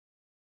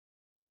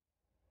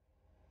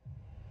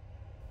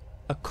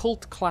A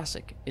cult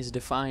classic is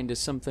defined as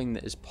something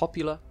that is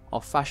popular or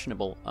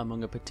fashionable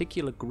among a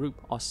particular group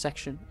or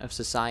section of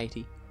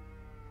society.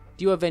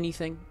 Do you have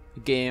anything, a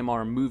game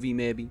or a movie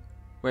maybe,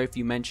 where if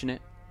you mention it,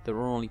 there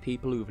are only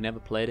people who have never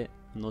played it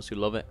and those who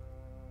love it?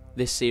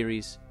 This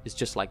series is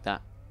just like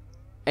that.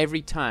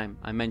 Every time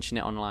I mention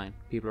it online,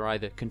 people are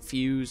either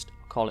confused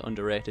or call it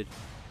underrated.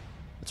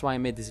 That's why I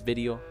made this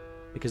video,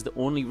 because the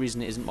only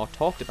reason it isn't more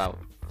talked about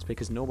is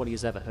because nobody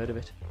has ever heard of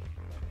it.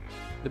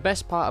 The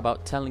best part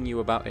about telling you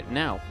about it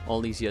now,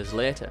 all these years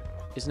later,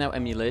 is now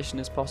emulation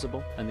is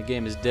possible and the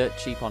game is dirt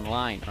cheap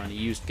online or in a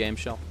used game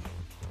shop.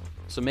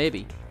 So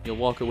maybe you'll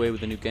walk away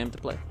with a new game to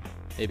play,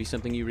 maybe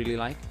something you really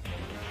like.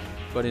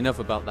 But enough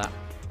about that.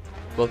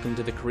 Welcome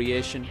to the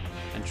creation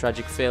and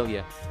tragic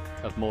failure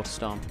of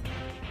Motorstorm.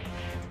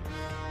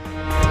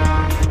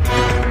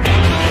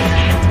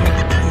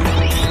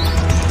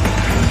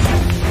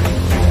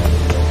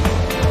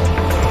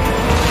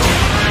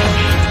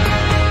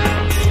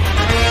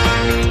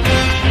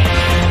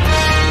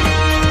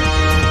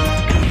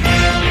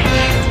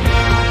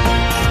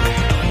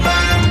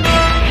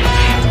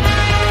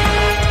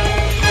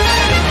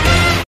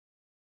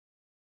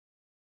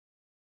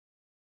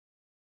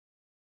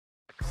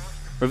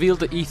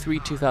 Revealed at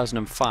E3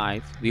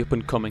 2005, the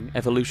up-and-coming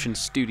Evolution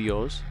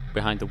Studios,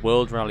 behind the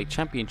World Rally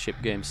Championship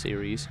game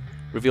series,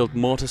 revealed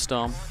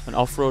Motorstorm, an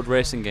off-road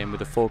racing game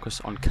with a focus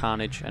on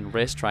carnage and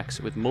racetracks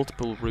with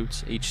multiple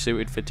routes each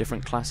suited for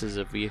different classes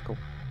of vehicle.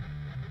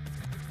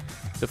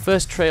 The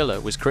first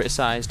trailer was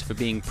criticised for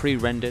being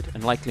pre-rendered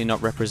and likely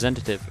not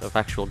representative of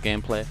actual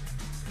gameplay.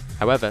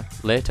 However,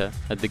 later,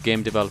 at the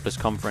Game Developers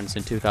Conference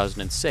in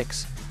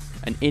 2006,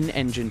 an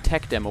in-engine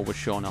tech demo was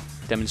shown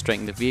off,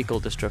 demonstrating the vehicle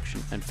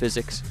destruction and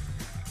physics.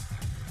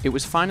 It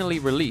was finally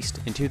released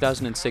in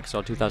 2006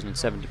 or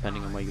 2007,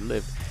 depending on where you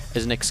lived,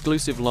 as an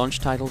exclusive launch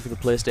title for the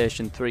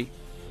PlayStation 3.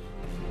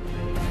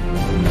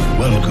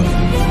 Welcome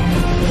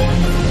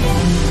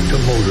to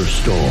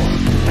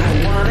Motorstorm.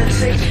 I wanna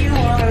take you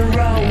on a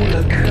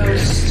roller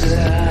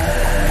coaster.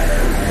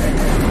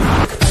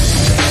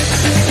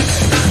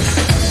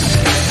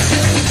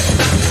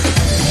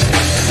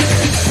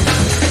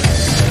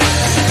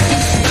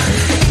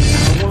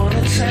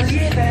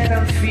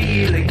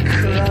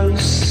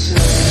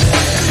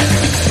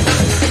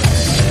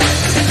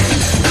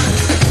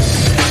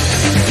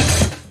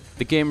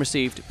 The game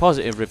received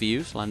positive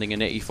reviews, landing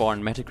an 84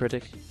 on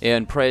Metacritic. It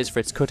earned praise for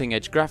its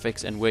cutting-edge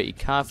graphics and weighty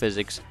car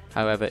physics.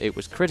 However, it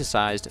was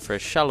criticised for a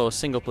shallow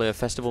single-player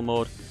festival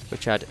mode,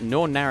 which had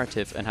no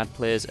narrative and had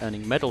players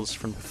earning medals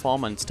from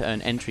performance to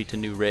earn entry to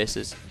new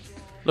races.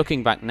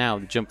 Looking back now,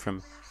 the jump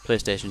from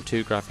PlayStation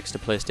 2 graphics to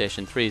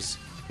PlayStation 3 is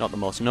not the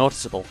most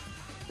noticeable,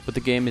 but the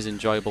game is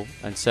enjoyable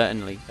and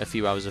certainly a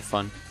few hours of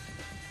fun.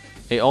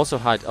 It also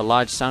had a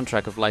large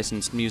soundtrack of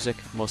licensed music,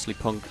 mostly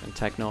punk and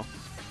techno.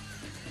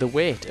 The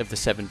weight of the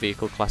 7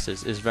 vehicle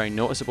classes is very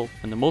noticeable,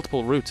 and the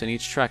multiple routes in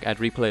each track add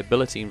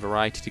replayability and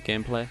variety to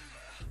gameplay.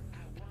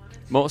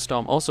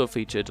 Motorstorm also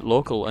featured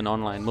local and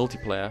online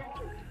multiplayer.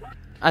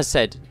 As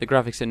said, the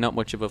graphics are not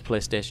much above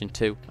PlayStation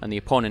 2, and the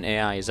opponent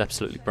AI is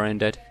absolutely brain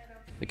dead.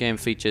 The game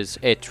features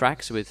 8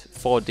 tracks, with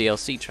 4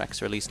 DLC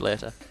tracks released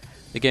later.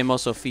 The game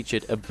also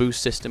featured a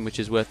boost system, which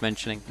is worth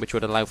mentioning, which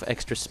would allow for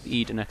extra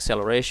speed and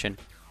acceleration,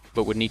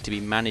 but would need to be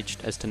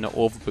managed as to not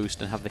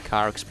overboost and have the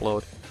car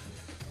explode.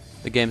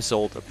 The game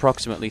sold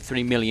approximately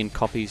 3 million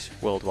copies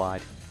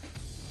worldwide.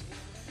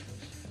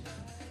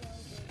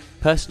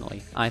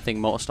 Personally, I think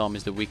Motorstorm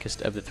is the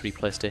weakest of the 3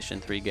 PlayStation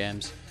 3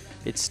 games.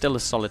 It's still a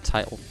solid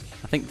title.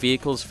 I think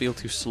vehicles feel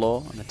too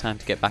slow, and the time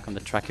to get back on the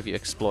track if you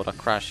explode or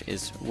crash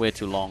is way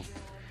too long.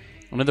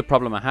 Another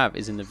problem I have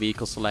is in the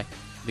vehicle select.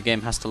 The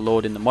game has to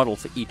load in the model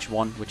for each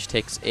one, which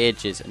takes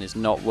ages and is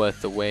not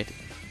worth the wait.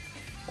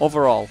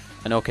 Overall,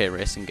 an okay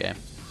racing game.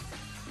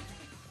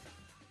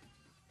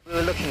 We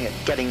were looking at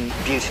getting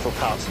beautiful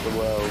parts of the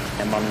world,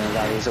 and Monument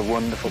Valley is a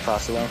wonderful part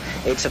of the world.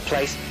 It's a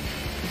place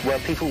where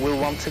people will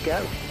want to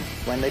go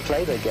when they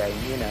play their game,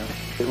 you know.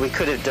 We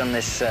could have done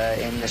this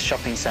in the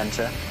shopping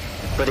centre,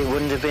 but it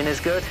wouldn't have been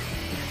as good.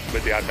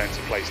 With the advent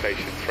of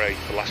PlayStation 3,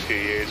 the last few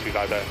years we've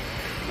had an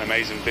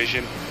amazing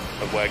vision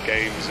of where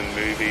games and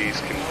movies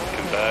can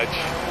converge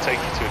and take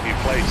you to a new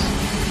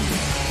place.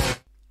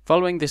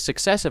 Following the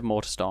success of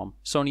Motorstorm,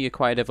 Sony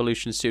acquired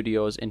Evolution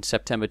Studios in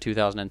September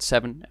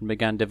 2007 and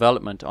began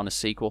development on a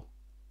sequel.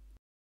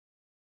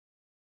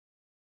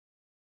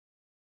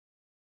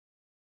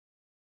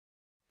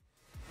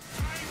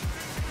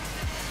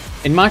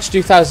 In March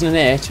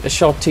 2008, a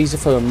short teaser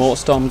for a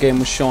Motorstorm game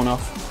was shown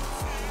off.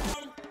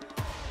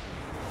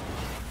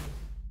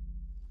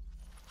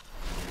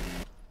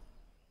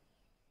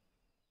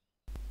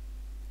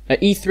 At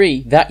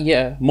E3 that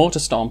year,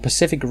 Motorstorm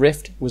Pacific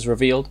Rift was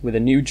revealed with a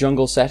new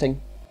jungle setting.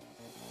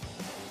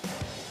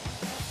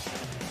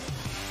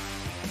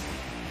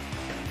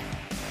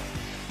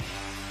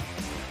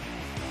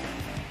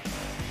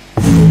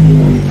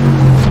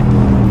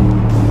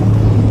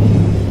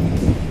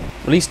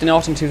 Released in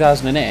autumn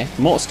 2008,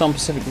 Motorstorm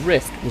Pacific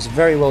Rift was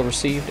very well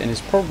received and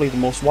is probably the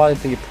most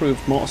widely approved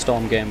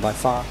Motorstorm game by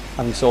far,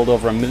 having sold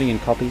over 1 million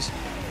copies.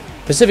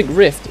 Pacific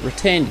Rift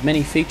retained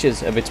many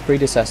features of its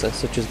predecessor,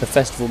 such as the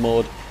festival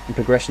mode and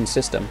progression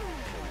system,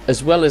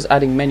 as well as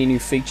adding many new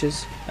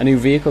features, a new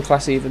vehicle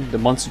class even, the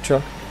monster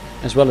truck,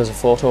 as well as a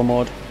photo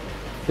mode.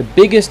 The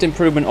biggest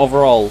improvement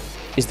overall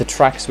is the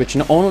tracks, which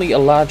not only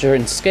are larger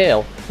in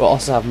scale, but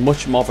also have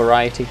much more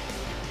variety.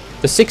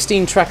 The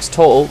 16 tracks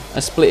total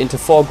are split into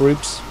 4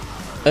 groups: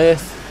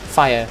 Earth,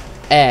 Fire,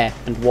 Air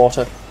and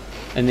Water,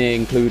 and they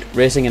include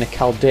racing in a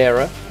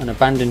caldera, an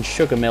abandoned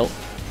sugar mill,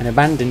 an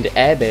abandoned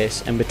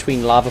airbase and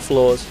between lava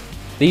flows.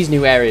 These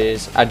new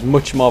areas add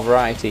much more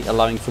variety,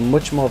 allowing for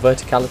much more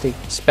verticality,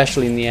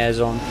 especially in the air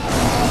zone.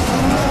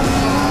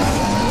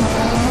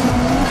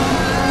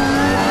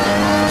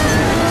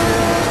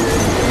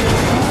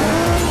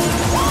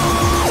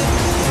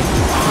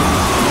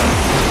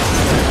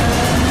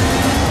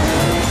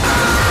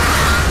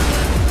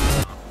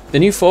 The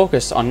new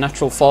focus on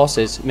natural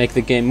forces make the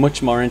game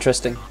much more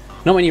interesting.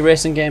 Not many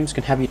racing games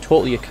can have you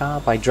total your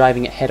car by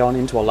driving it head on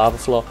into a lava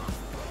flow.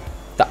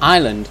 The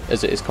island,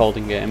 as it is called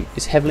in game,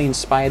 is heavily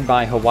inspired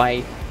by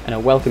Hawaii and a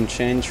welcome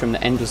change from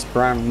the endless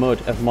brown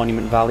mud of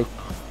Monument Valley.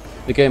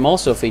 The game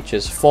also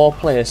features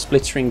 4-player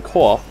split-screen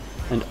co-op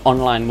and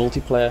online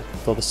multiplayer,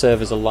 though the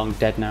servers are long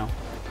dead now.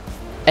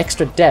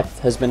 Extra depth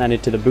has been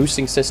added to the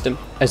boosting system,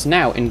 as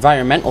now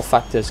environmental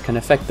factors can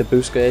affect the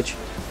boost gauge.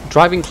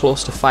 Driving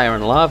close to fire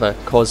and lava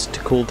causes it to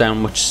cool down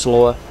much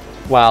slower,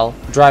 while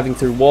driving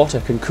through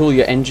water can cool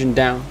your engine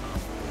down.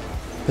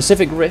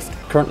 Pacific Rift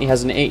currently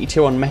has an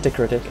 82 on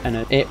Metacritic and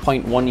an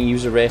 8.1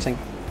 user rating.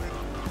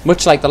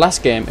 Much like the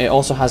last game, it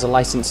also has a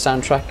licensed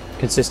soundtrack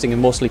consisting of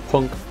mostly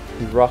punk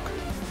and rock.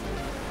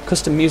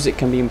 Custom music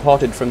can be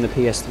imported from the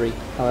PS3,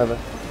 however.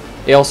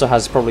 It also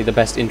has probably the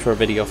best intro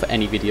video for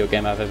any video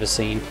game I've ever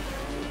seen.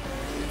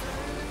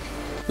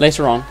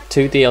 Later on,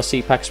 2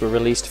 DLC packs were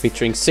released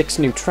featuring 6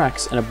 new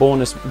tracks and a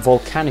bonus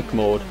volcanic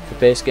mode for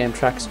base game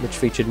tracks which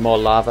featured more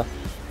lava.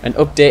 An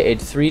updated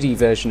 3D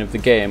version of the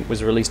game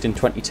was released in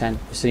 2010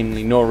 for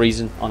seemingly no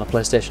reason on the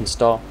PlayStation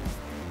Store.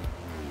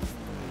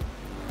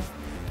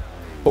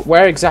 But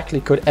where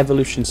exactly could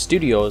Evolution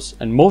Studios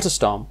and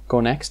Motorstorm go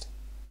next?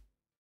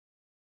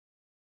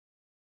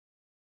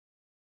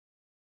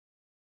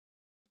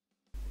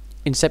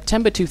 In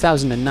September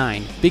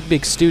 2009,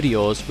 BigBig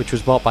Studios, which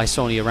was bought by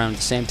Sony around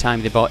the same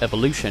time they bought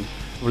Evolution,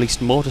 released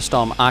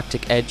Motorstorm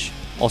Arctic Edge,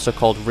 also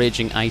called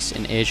Raging Ice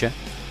in Asia,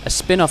 a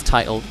spin-off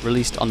title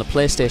released on the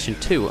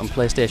PlayStation 2 and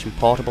PlayStation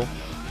Portable.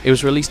 It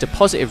was released to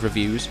positive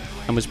reviews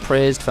and was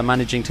praised for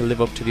managing to live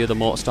up to the other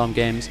Motorstorm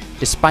games,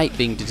 despite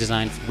being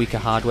designed for weaker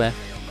hardware.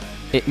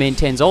 It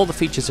maintains all the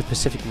features of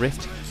Pacific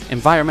Rift,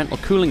 environmental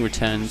cooling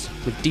returns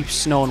with deep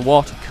snow and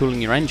water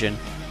cooling your engine,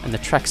 and the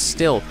tracks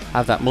still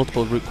have that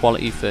multiple route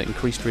quality for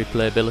increased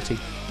replayability.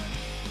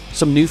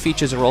 Some new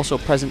features are also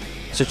present,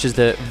 such as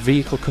the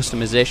vehicle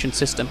customization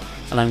system,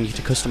 allowing you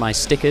to customize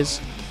stickers,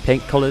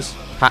 paint colours,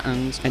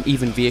 patterns, and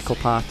even vehicle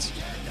parts.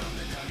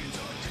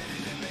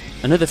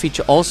 Another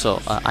feature also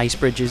are ice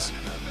bridges.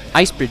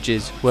 Ice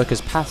bridges work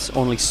as paths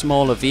only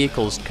smaller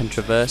vehicles can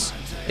traverse.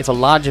 If a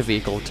larger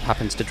vehicle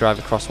happens to drive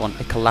across one,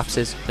 it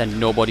collapses, then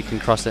nobody can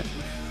cross it.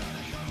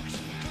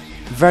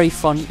 Very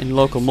fun in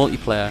local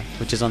multiplayer,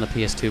 which is on the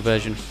PS2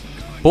 version.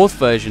 Both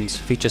versions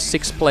feature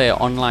 6-player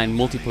online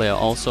multiplayer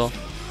also.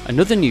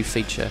 Another new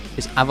feature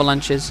is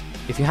avalanches.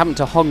 If you happen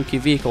to honk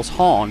your vehicle's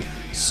horn,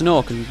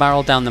 snow can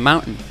barrel down the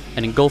mountain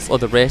and engulf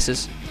other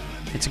races.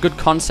 It's a good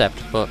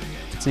concept, but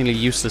it's nearly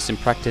useless in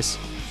practice.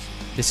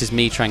 This is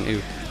me trying to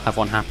have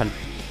one happen.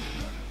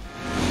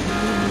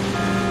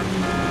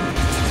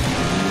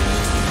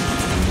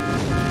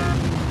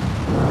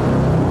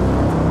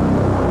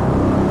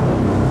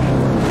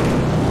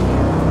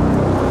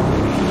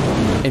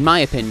 In my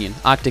opinion,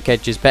 Arctic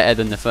Edge is better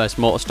than the first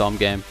Motorstorm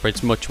game, but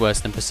it's much worse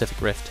than Pacific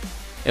Rift.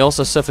 It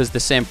also suffers the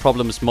same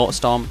problem as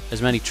Motorstorm,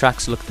 as many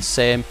tracks look the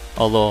same,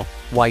 although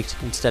white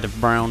instead of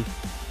brown.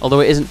 Although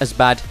it isn't as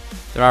bad,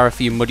 there are a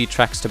few muddy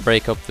tracks to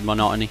break up the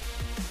monotony.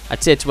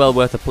 I'd say it's well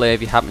worth a play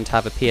if you happen to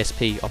have a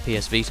PSP or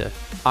PS Vita.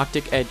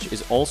 Arctic Edge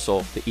is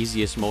also the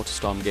easiest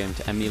Motorstorm game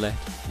to emulate,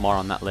 more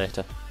on that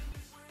later.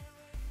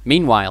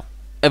 Meanwhile,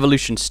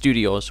 Evolution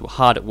Studios were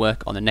hard at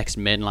work on the next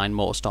mainline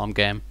Motorstorm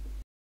game.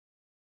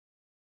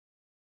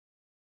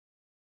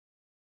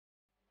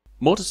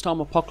 Motorstorm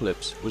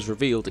Apocalypse was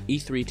revealed at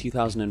E3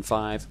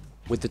 2005,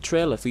 with the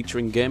trailer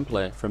featuring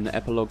gameplay from the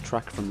epilogue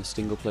track from the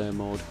single player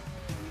mode.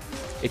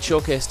 It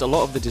showcased a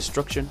lot of the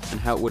destruction and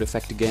how it would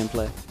affect the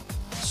gameplay.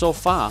 So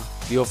far,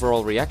 the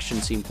overall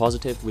reaction seemed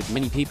positive, with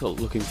many people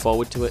looking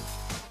forward to it.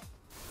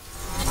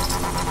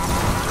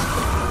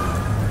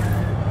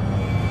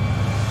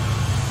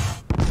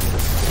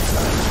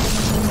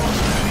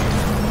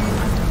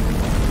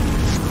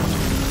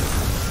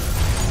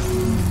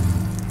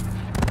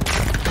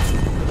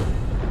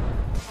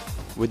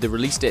 With the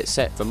release date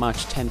set for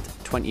March 10th,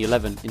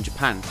 2011 in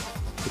Japan,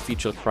 the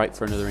future looked bright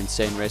for another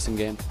insane racing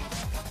game.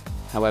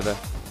 However,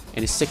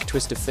 in a sick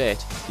twist of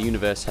fate, the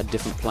universe had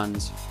different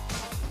plans.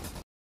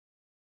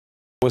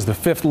 Was the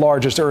 5th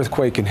largest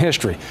earthquake in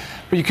history.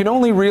 But you can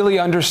only really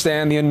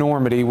understand the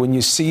enormity when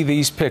you see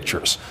these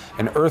pictures.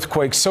 An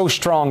earthquake so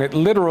strong it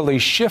literally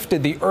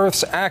shifted the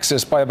Earth's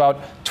axis by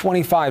about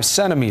 25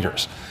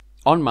 centimeters.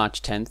 On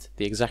March 10th,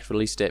 the exact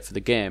release date for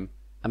the game,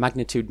 a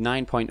magnitude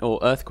 9.0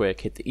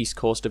 earthquake hit the east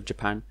coast of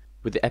Japan,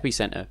 with the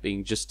epicenter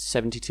being just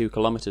 72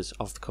 kilometers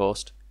off the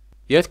coast.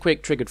 The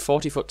earthquake triggered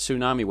 40-foot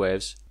tsunami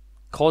waves,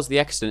 caused the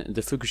accident at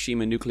the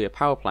Fukushima nuclear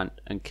power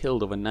plant, and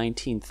killed over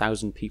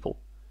 19,000 people.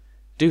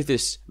 Due to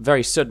this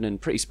very sudden and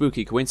pretty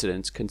spooky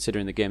coincidence,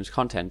 considering the game's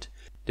content,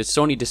 that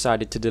Sony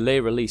decided to delay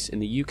release in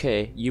the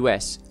UK,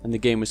 US, and the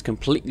game was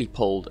completely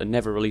pulled and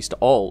never released at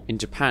all in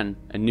Japan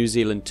and New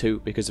Zealand too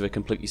because of a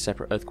completely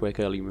separate earthquake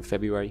earlier in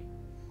February.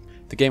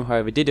 The game,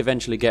 however, did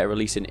eventually get a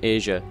release in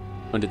Asia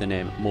under the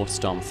name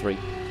Motorstorm 3.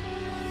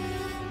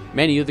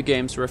 Many other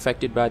games were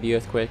affected by the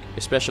earthquake,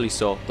 especially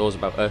so those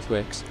about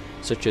earthquakes,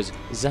 such as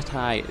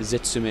Zetai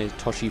Zetsume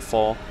Toshi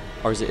 4,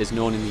 or as it is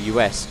known in the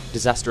US,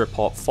 Disaster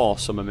Report 4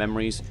 Summer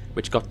Memories,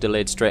 which got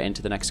delayed straight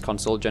into the next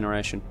console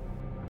generation.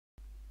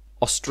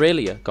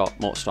 Australia got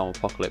Motorstorm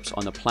Apocalypse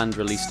on the planned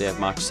release day of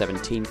March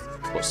 17th,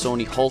 but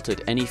Sony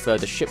halted any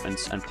further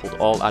shipments and pulled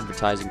all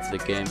advertising for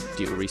the game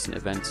due to recent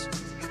events.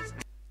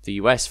 The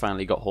US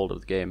finally got hold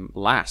of the game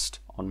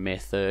last on May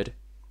 3rd.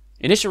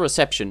 Initial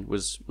reception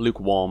was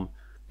lukewarm.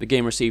 The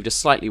game received a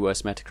slightly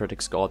worse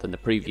Metacritic score than the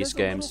previous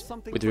games,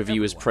 with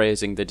reviewers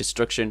praising the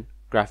destruction,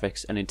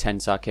 graphics, and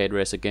intense arcade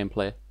racer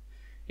gameplay.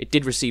 It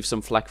did receive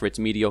some flack for its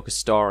mediocre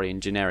story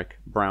and generic,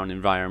 brown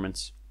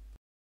environments.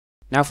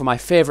 Now for my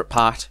favourite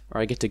part,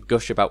 where I get to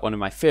gush about one of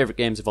my favourite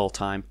games of all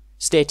time.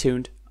 Stay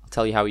tuned, I'll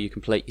tell you how you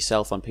can play it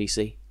yourself on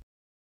PC.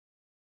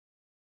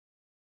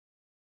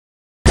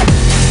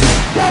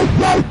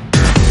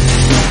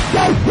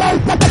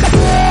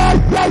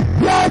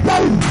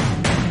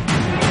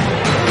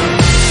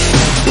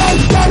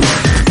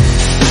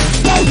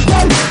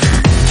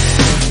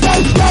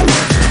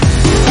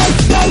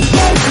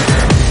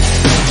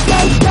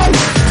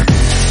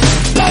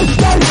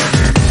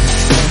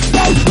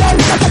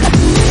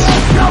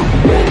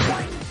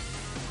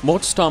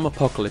 Motorstorm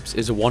Apocalypse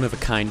is a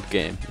one-of-a-kind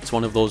game. It's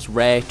one of those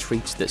rare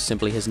treats that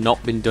simply has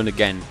not been done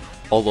again,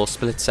 although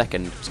Split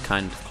Second was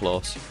kind of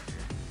close.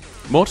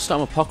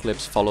 Motorstorm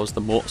Apocalypse follows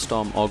the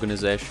Motorstorm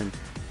organisation,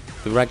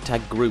 the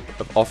ragtag group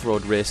of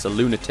off-road racer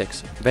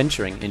lunatics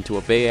venturing into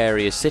a Bay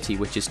Area city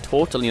which is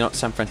totally not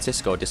San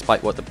Francisco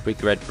despite what the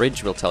Big Red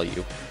Bridge will tell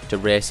you, to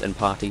race and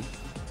party.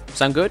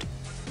 Sound good?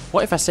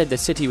 What if I said the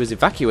city was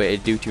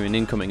evacuated due to an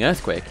incoming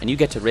earthquake and you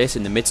get to race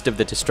in the midst of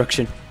the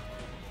destruction?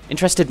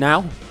 Interested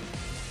now?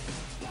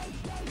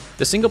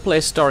 The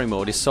single-player story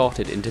mode is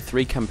sorted into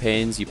 3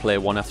 campaigns you play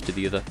one after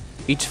the other,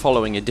 each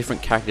following a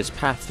different character's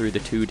path through the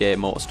 2-day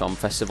Motorstorm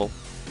Festival.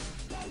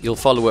 You'll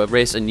follow a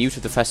racer new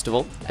to the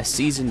festival, a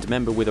seasoned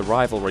member with a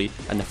rivalry,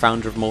 and the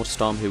founder of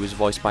Motorstorm, who is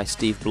voiced by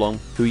Steve Blum,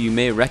 who you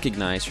may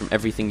recognise from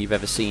everything you've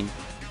ever seen.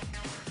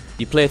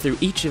 You play through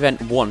each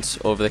event once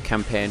over the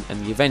campaign,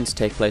 and the events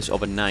take place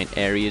over 9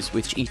 areas,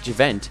 with each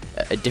event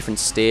at a different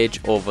stage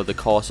over the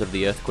course of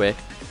the earthquake.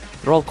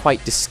 They're all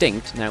quite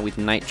distinct, now with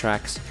night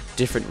tracks,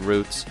 different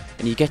routes,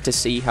 and you get to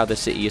see how the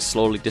city is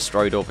slowly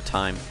destroyed over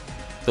time.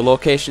 The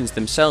locations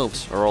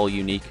themselves are all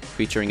unique,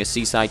 featuring a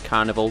seaside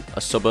carnival,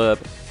 a suburb,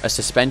 a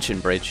suspension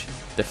bridge,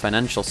 the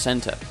financial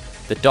centre,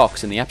 the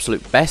docks, and the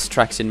absolute best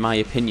tracks in my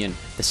opinion,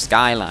 the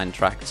Skyline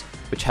tracks,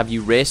 which have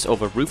you race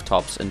over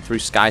rooftops and through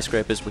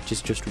skyscrapers, which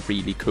is just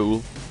really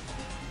cool.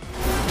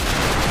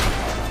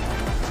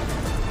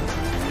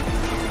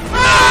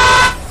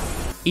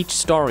 Each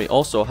story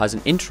also has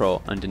an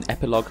intro and an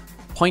epilogue,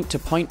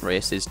 point-to-point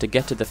races to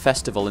get to the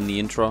festival in the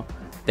intro,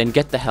 then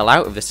get the hell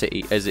out of the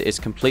city as it is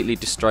completely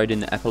destroyed in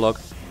the epilogue.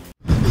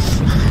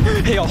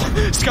 Hey all,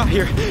 Scott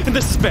here, and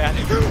this is bad,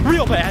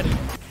 real bad.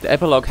 The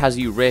epilogue has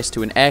you race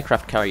to an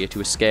aircraft carrier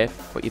to escape,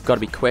 but you've got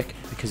to be quick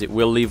because it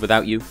will leave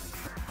without you.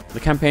 The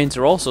campaigns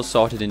are also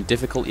sorted in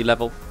difficulty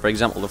level. For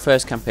example, the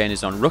first campaign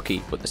is on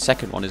Rookie, but the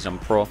second one is on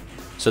Pro,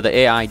 so the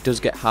AI does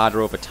get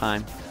harder over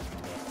time.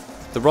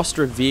 The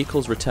roster of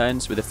vehicles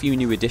returns with a few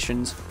new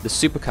additions: the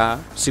supercar,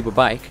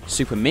 superbike,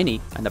 super mini,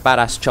 and a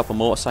badass chopper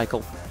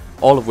motorcycle,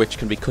 all of which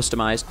can be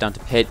customised down to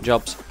paint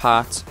jobs,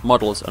 parts,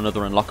 models, and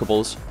other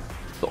unlockables.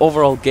 The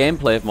overall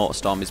gameplay of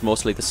Motorstorm is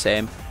mostly the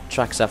same.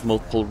 Tracks have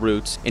multiple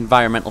routes,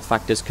 environmental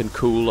factors can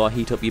cool or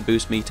heat up your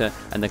boost meter,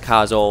 and the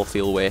cars all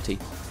feel weighty.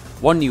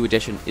 One new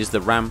addition is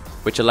the Ram,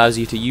 which allows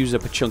you to use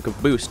up a chunk of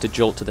boost to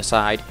jolt to the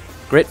side.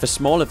 Great for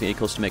smaller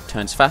vehicles to make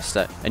turns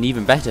faster, and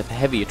even better for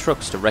heavier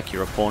trucks to wreck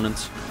your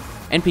opponents.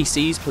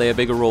 NPCs play a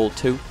bigger role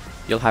too.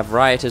 You'll have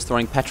rioters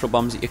throwing petrol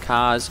bombs at your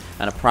cars,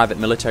 and a private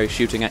military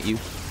shooting at you,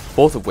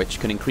 both of which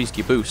can increase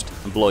your boost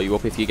and blow you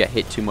up if you get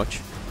hit too much.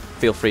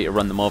 Feel free to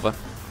run them over.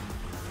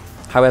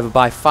 However,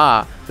 by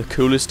far, the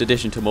coolest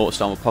addition to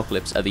Motorstorm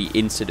Apocalypse are the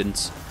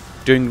incidents.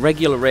 During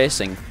regular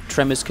racing,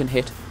 tremors can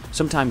hit,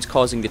 sometimes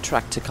causing the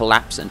track to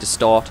collapse and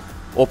distort,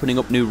 opening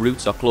up new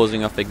routes or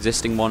closing off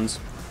existing ones.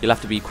 You'll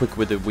have to be quick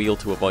with the wheel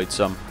to avoid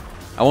some.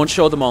 I won't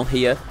show them all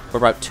here, but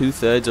about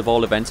 2/3 of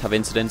all events have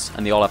incidents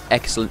and they all have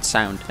excellent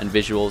sound and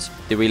visuals.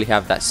 They really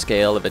have that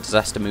scale of a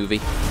disaster movie.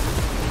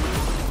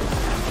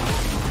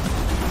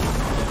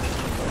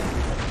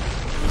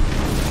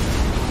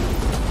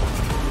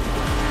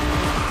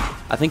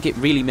 I think it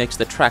really makes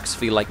the tracks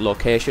feel like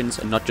locations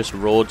and not just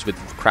roads with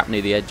crap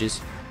near the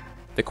edges.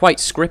 They're quite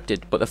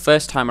scripted, but the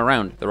first time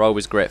around, they're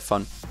always great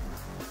fun.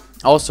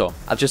 Also,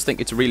 I just think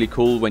it's really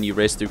cool when you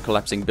race through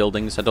collapsing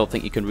buildings. I don't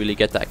think you can really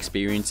get that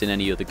experience in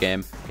any other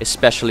game,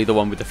 especially the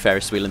one with the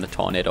Ferris wheel and the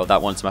tornado.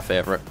 That one's my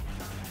favourite.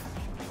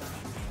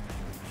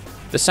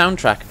 The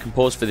soundtrack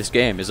composed for this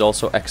game is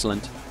also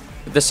excellent.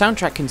 The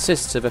soundtrack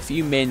consists of a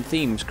few main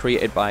themes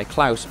created by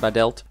Klaus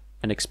Badelt,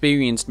 an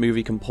experienced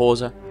movie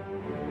composer.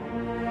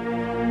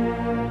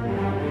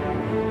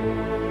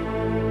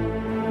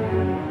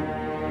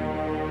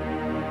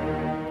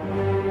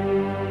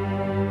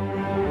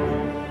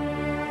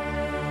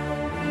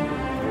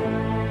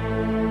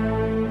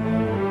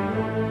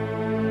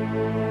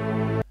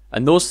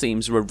 And those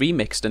themes were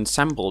remixed and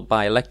sampled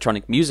by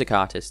electronic music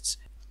artists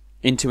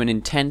into an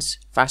intense,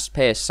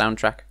 fast-paced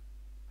soundtrack.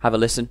 Have a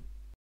listen.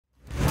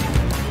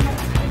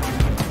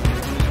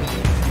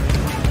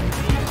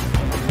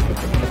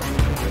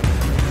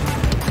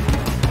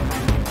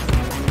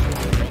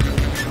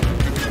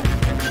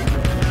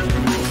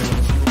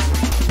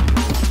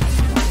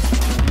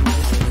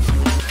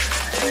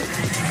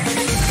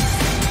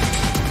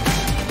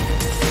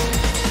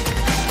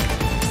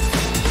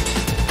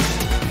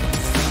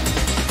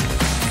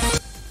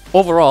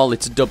 Overall,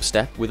 it's a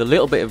dubstep with a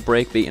little bit of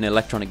breakbeat and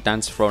electronic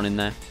dance thrown in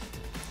there.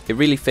 It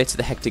really fits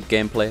the hectic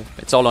gameplay.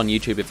 It's all on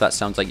YouTube if that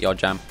sounds like your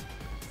jam.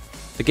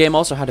 The game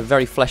also had a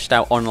very fleshed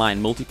out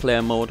online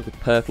multiplayer mode with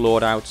perk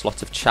loadouts,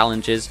 lots of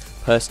challenges,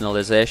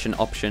 personalization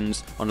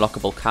options,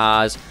 unlockable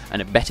cars,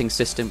 and a betting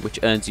system which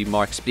earns you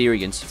more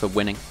experience for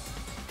winning.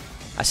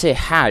 I say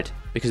had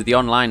because the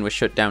online was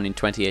shut down in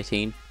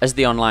 2018. As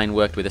the online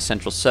worked with a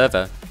central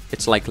server,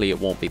 it's likely it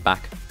won't be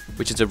back,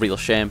 which is a real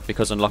shame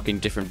because unlocking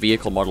different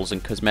vehicle models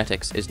and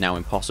cosmetics is now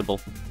impossible.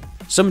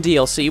 Some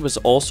DLC was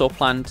also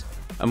planned,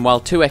 and while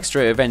 2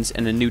 extra events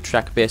and a new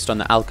track based on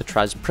the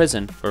Alcatraz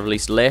prison were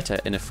released later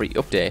in a free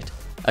update,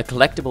 a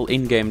collectible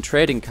in-game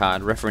trading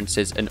card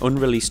references an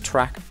unreleased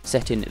track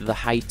set in The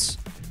Heights,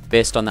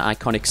 based on the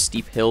iconic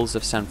steep hills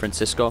of San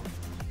Francisco.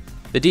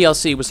 The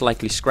DLC was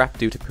likely scrapped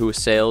due to poor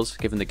sales,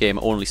 given the game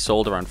only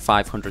sold around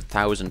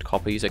 500,000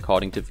 copies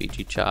according to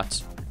VG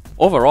charts.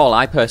 Overall,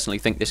 I personally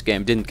think this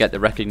game didn't get the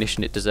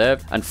recognition it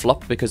deserved and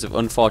flopped because of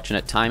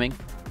unfortunate timing.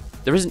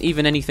 There isn't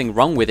even anything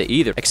wrong with it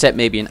either, except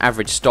maybe an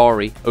average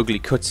story, ugly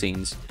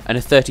cutscenes, and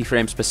a 30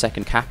 frames per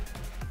second cap.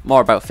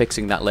 More about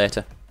fixing that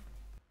later.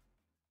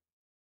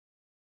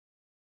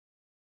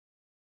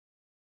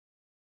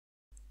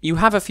 You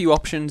have a few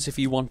options if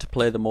you want to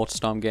play the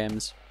Motorstorm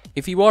games.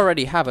 If you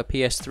already have a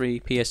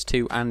PS3,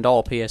 PS2 and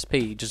or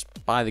PSP, just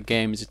buy the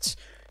games. It's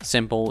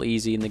simple,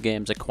 easy, and the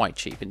games are quite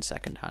cheap in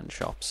second-hand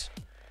shops.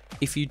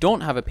 If you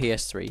don't have a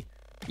PS3,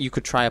 you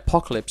could try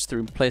Apocalypse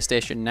through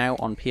PlayStation Now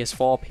on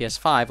PS4,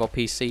 PS5 or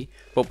PC,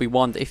 but be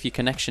warned that if your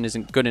connection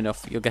isn't good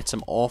enough, you'll get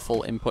some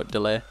awful input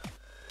delay.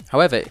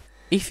 However,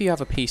 if you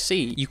have a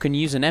PC, you can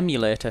use an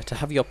emulator to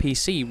have your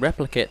PC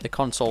replicate the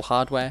console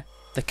hardware.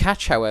 The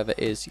catch, however,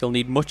 is you'll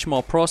need much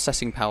more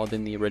processing power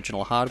than the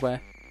original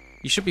hardware.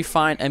 You should be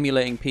fine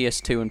emulating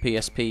PS2 and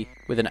PSP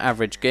with an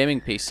average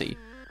gaming PC,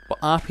 but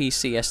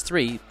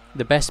RPCS3,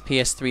 the best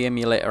PS3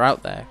 emulator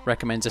out there,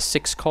 recommends a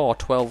 6-core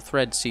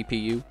 12-thread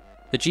CPU.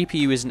 The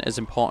GPU isn't as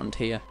important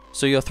here,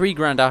 so your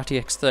 $3,000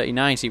 RTX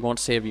 3090 won't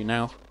save you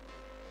now.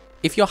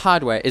 If your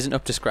hardware isn't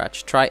up to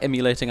scratch, try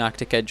emulating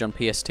Arctic Edge on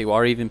PS2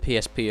 or even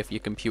PSP if your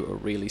computer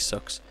really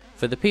sucks.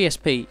 For the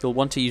PSP, you'll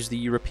want to use the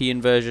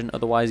European version,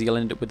 otherwise you'll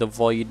end up with a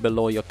void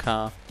below your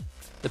car.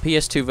 The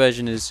PS2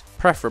 version is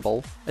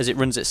preferable, as it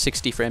runs at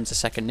 60 frames a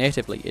second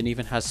natively and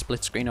even has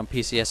split screen on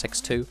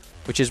PCSX2,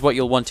 which is what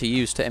you'll want to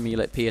use to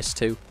emulate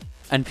PS2.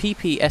 And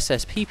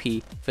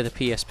PPSSPP for the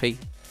PSP.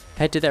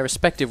 Head to their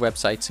respective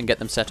websites and get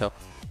them set up.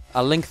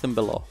 I'll link them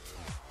below.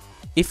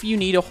 If you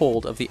need a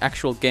hold of the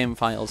actual game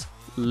files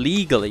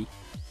legally,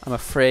 I'm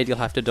afraid you'll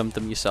have to dump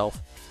them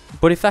yourself.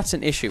 But if that's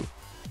an issue,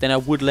 then I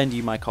would lend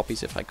you my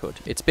copies if I could.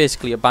 It's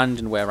basically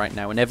abandonware right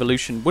now, and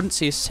Evolution wouldn't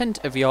see a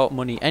cent of your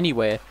money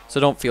anyway, so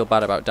don't feel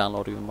bad about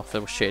downloading them off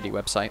a shady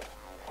website.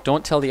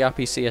 Don't tell the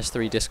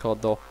RPCS3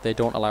 Discord though, they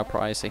don't allow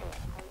privacy.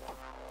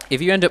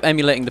 If you end up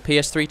emulating the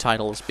PS3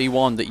 titles, be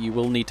warned that you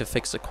will need to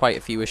fix quite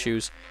a few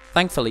issues.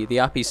 Thankfully, the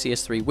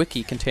RPCS3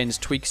 wiki contains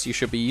tweaks you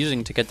should be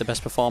using to get the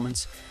best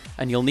performance,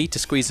 and you'll need to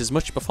squeeze as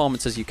much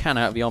performance as you can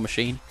out of your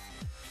machine.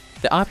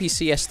 The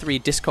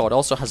RPCS3 Discord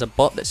also has a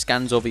bot that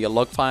scans over your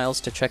log files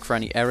to check for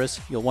any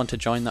errors. You'll want to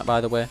join that, by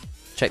the way.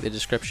 Check the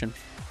description.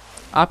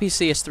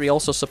 RPCS3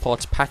 also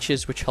supports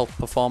patches which help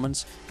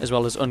performance, as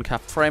well as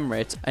uncapped frame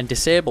rates, and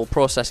disable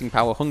processing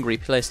power hungry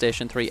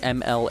PlayStation 3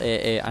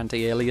 MLAA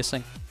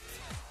anti-aliasing.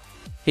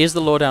 Here's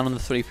the lowdown on the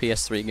 3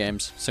 PS3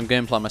 games, some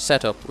gameplay on my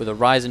setup with a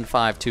Ryzen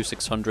 5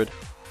 2600.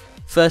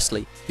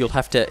 Firstly, you'll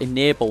have to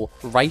enable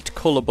right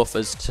colour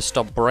buffers to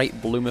stop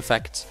bright bloom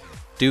effects.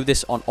 do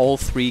this on all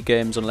 3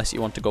 games unless you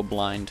want to go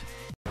blind.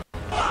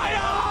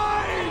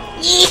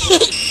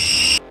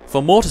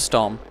 For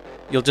Motorstorm,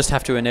 you'll just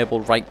have to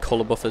enable right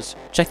colour buffers.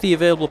 Check the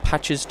available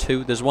patches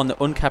too. There's one that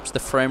uncaps the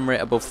frame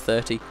rate above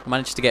 30.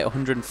 Managed to get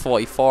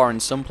 144 in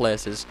some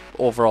places.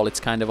 Overall,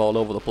 it's kind of all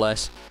over the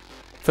place.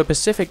 For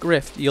Pacific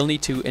Rift, you'll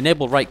need to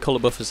enable right colour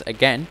buffers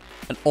again,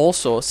 and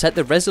also set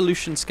the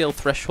resolution scale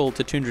threshold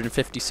to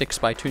 256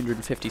 by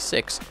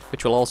 256,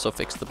 which will also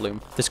fix the bloom.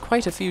 There's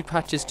quite a few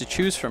patches to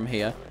choose from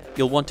here.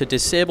 You'll want to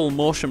disable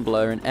motion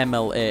blur and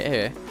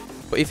MLAA,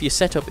 but if your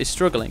setup is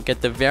struggling,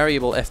 get the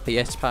variable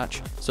FPS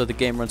patch so the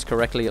game runs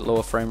correctly at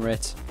lower frame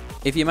rates.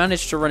 If you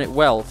manage to run it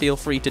well, feel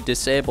free to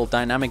disable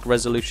dynamic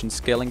resolution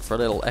scaling for a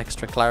little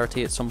extra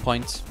clarity at some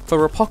points.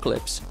 For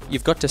Apocalypse,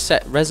 you've got to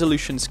set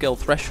resolution scale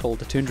threshold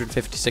to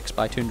 256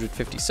 by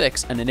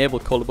 256 and enable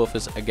color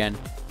buffers again.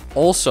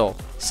 Also,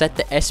 set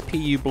the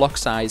SPU block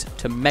size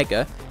to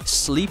mega,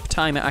 sleep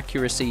timer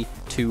accuracy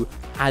to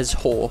as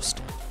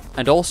host,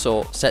 and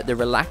also set the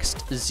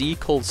relaxed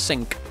Z-Cull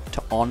sync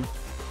to on.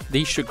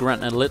 These should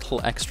grant a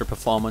little extra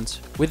performance.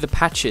 With the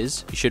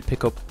patches, you should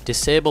pick up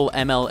disable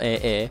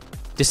MLAA.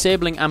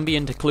 Disabling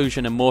ambient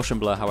occlusion and motion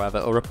blur, however,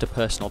 are up to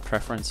personal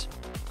preference.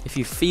 If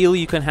you feel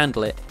you can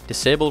handle it,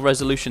 disable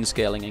resolution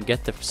scaling and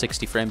get the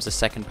 60 frames a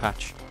second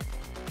patch.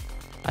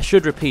 I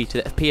should repeat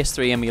that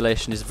PS3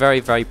 emulation is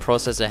very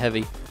processor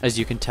heavy, as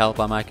you can tell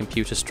by my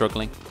computer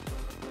struggling.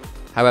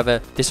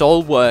 However, this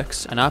all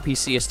works, and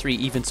RPCS3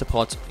 even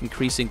supports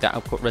increasing the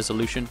output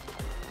resolution.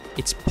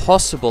 It's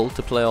possible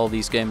to play all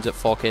these games at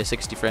 4K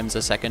 60 frames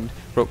a second,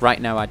 but right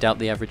now I doubt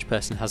the average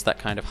person has that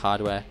kind of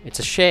hardware. It's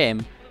a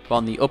shame, but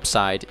on the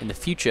upside, in the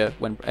future,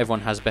 when everyone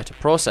has better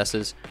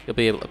processors, you'll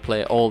be able to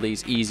play all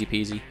these easy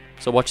peasy.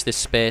 So watch this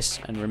space,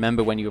 and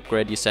remember when you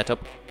upgrade your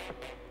setup.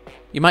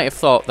 You might have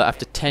thought that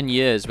after 10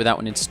 years without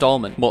an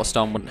installment,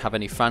 Motorstorm wouldn't have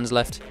any fans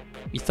left.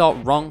 You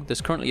thought wrong. There's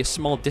currently a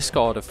small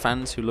Discord of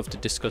fans who love to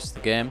discuss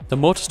the game. The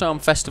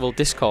Motorstorm Festival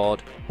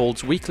Discord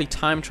holds weekly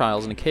time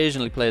trials and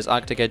occasionally plays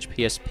Arctic Edge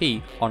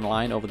PSP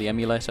online over the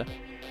emulator.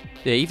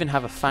 They even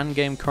have a fan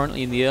game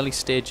currently in the early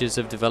stages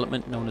of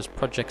development known as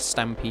Project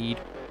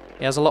Stampede.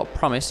 It has a lot of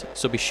promise,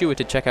 so be sure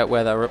to check out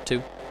where they're up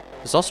to.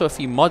 There's also a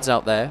few mods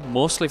out there,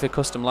 mostly for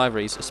custom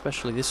libraries,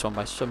 especially this one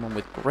by someone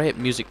with great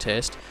music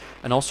taste,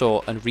 and also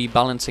a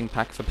rebalancing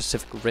pack for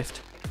Pacific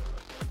Rift.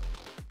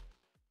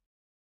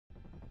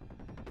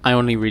 I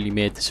only really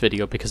made this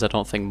video because I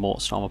don't think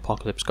Motorstorm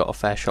Apocalypse got a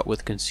fair shot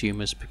with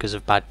consumers because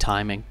of bad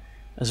timing,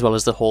 as well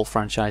as the whole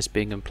franchise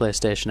being a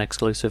PlayStation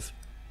exclusive.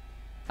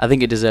 I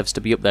think it deserves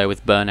to be up there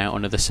with Burnout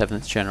and other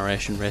 7th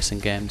generation racing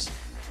games.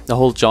 The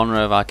whole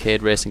genre of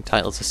arcade racing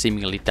titles has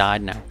seemingly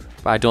died now,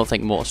 but I don't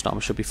think Motorstorm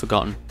should be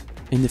forgotten.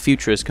 In the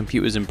future, as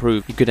computers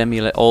improve, you could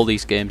emulate all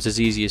these games as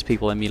easy as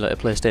people emulate a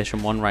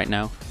PlayStation 1 right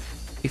now.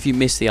 If you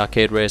miss the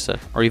arcade racer,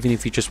 or even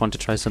if you just want to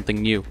try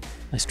something new,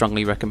 I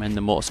strongly recommend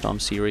the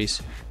Motorstorm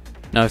series.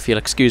 Now if you'll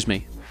excuse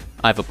me,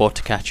 I have a boat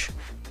to catch.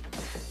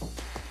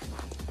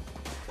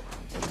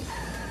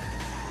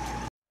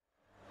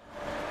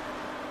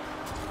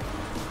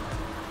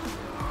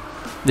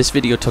 This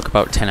video took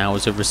about 10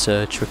 hours of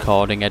research,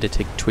 recording,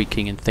 editing,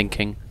 tweaking and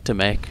thinking to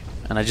make,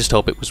 and I just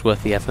hope it was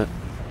worth the effort.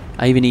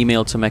 I even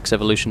emailed some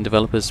ex-Evolution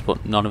developers,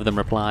 but none of them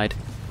replied.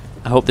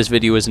 I hope this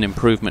video is an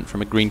improvement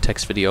from a green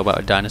text video about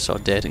a dinosaur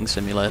dating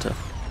simulator.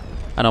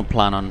 I don't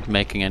plan on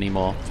making any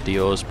more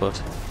videos,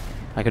 but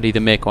I could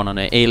either make one on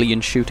an alien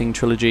shooting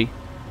trilogy,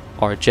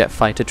 or a jet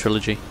fighter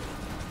trilogy.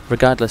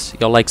 Regardless,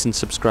 your likes and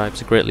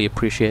subscribes are greatly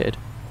appreciated.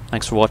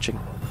 Thanks for watching.